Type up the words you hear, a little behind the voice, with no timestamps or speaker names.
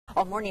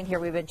All morning here,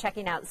 we've been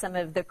checking out some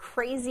of the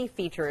crazy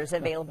features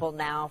available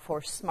now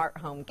for smart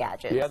home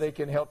gadgets. Yeah, they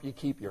can help you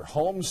keep your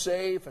home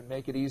safe and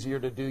make it easier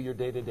to do your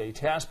day-to-day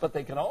tasks, but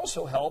they can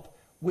also help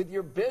with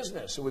your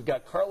business. So we've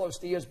got Carlos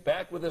Diaz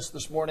back with us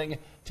this morning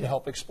to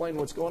help explain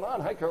what's going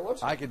on. Hi,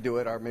 Carlos. I could do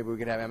it, or maybe we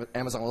could have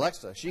Amazon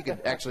Alexa. She could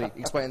actually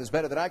explain this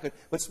better than I could.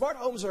 But smart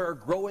homes are a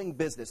growing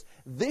business.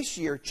 This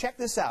year, check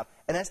this out,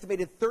 an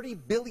estimated $30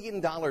 billion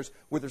worth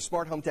of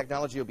smart home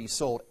technology will be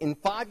sold. In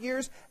 5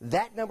 years,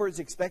 that number is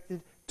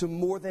expected to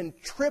more than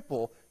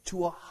triple to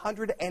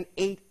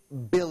 $108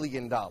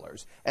 billion.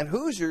 And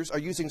Hoosiers are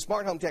using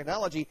smart home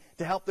technology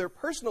to help their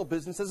personal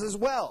businesses as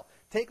well.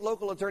 Take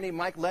local attorney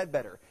Mike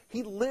Ledbetter.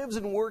 He lives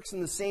and works in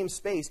the same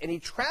space, and he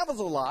travels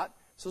a lot,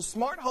 so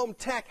smart home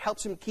tech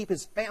helps him keep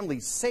his family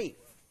safe.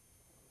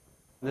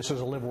 This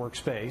is a live-work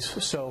space,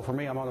 so for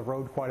me, I'm on the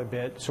road quite a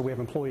bit, so we have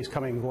employees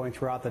coming and going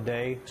throughout the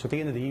day. So at the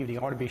end of the evening,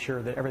 I want to be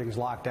sure that everything's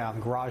locked down,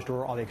 the garage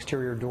door, all the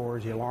exterior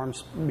doors, the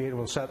alarms be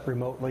able to set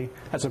remotely.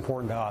 That's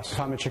important to us. If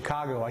I'm in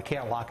Chicago, I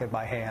can't lock it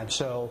by hand,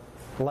 so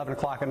 11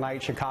 o'clock at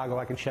night, Chicago,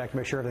 I can check to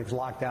make sure everything's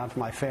locked down for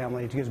my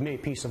family. It gives me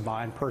peace of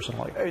mind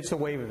personally. It's the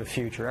wave of the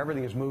future.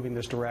 Everything is moving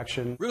this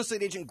direction. Real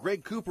estate agent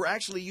Greg Cooper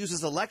actually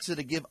uses Alexa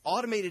to give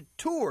automated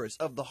tours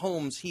of the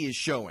homes he is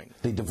showing.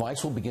 The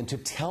device will begin to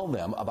tell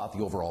them about the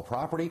overall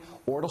property,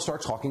 or it'll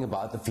start talking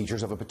about the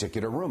features of a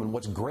particular room. And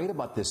what's great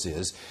about this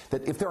is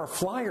that if there are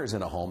flyers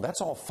in a home,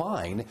 that's all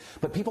fine,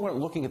 but people aren't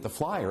looking at the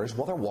flyers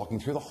while they're walking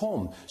through the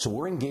home. So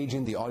we're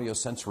engaging the audio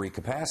sensory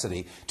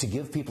capacity to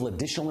give people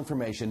additional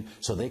information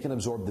so they can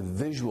absorb the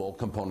visual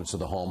components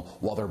of the home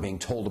while they're being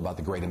told about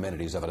the great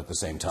amenities of it at the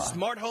same time.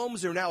 Smart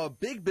homes are now a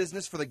big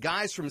business for the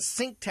guys from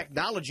Sync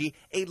Technology,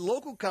 a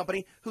local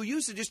company who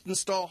used to just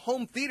install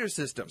home theater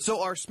systems.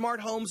 So are smart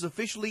homes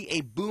officially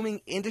a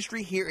booming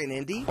industry here in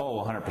Indy?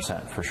 Oh,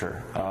 100% for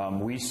sure.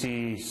 We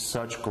see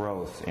such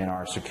growth in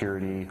our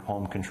security,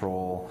 home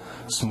control,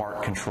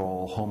 smart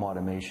control, home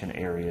automation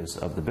areas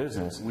of the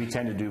business. We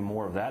tend to do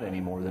more of that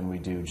anymore than we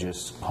do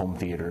just home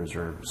theaters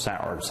or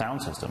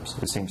sound systems.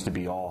 It seems to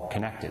be all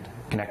connected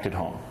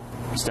home.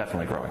 It's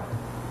definitely growing.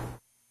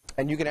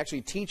 And you can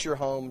actually teach your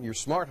home, your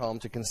smart home,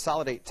 to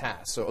consolidate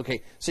tasks. So,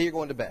 okay, say you're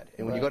going to bed,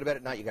 and when you go to bed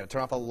at night, you got to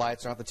turn off all the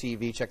lights, turn off the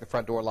TV, check the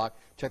front door lock,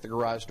 check the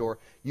garage door.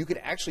 You could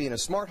actually, in a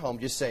smart home,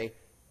 just say,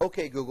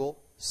 "Okay, Google,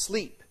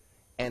 sleep."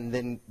 And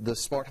then the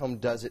smart home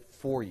does it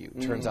for you.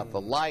 Turns out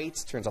the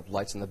lights, turns off the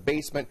lights in the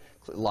basement,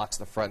 locks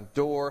the front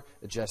door,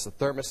 adjusts the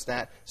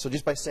thermostat. So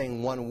just by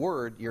saying one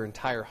word, your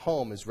entire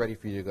home is ready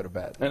for you to go to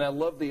bed. And I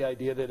love the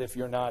idea that if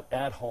you're not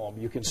at home,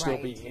 you can still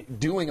be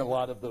doing a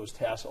lot of those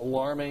tasks,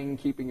 alarming,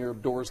 keeping your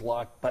doors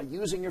locked by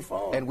using your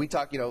phone. And we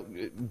talk,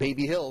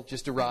 Baby Hill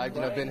just arrived.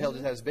 Ben Hill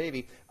just had his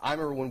baby. I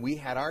remember when we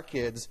had our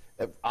kids,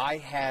 I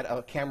had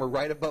a camera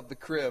right above the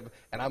crib,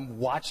 and I'm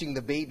watching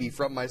the baby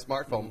from my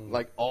smartphone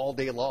like all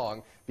day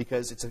long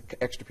because it's an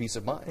extra peace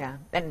of mind. Yeah,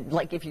 and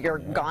like if you're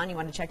gone, you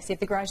want to check to see if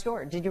the garage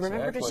door. Did you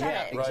remember to shut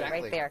it?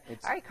 Exactly. Right there.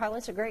 All right,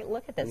 Carlos, a great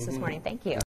look at this morning. Thank you.